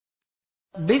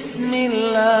بسم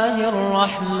الله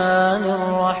الرحمن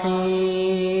الرحيم.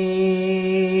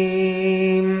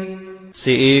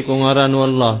 Sii kung ngaran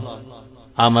wallah,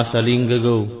 ama saling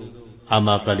gagaw,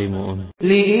 ama kalimuon.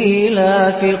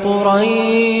 لإيلاف قريش.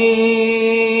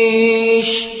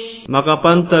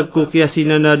 Makapantag ko kaya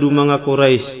sinanadu mga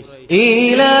Quraish.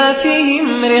 إيلافهم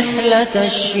رحلة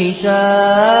الشتاء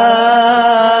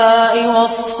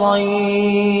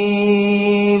والصيف.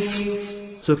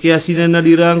 So kaya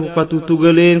sinanadirang ko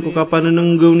katutugalin ko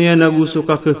kapanananggaw niya naguso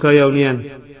ka kakayaw niyan.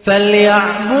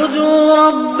 فليعبدوا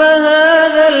رب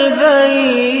هذا البيت.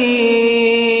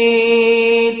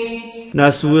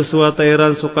 Nasuwaswa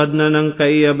tayran sukad na ng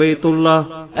kaiya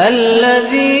Baitullah.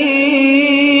 الذي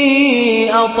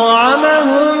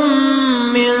أطعمهم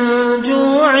من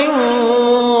جوع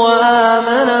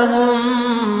وآمنهم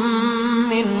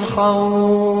من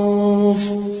خوف.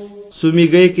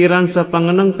 Sumigay kiran sa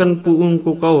panganangkan puong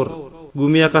ko kaur,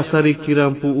 gumiya kasari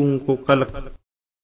kirang puong ko kalak.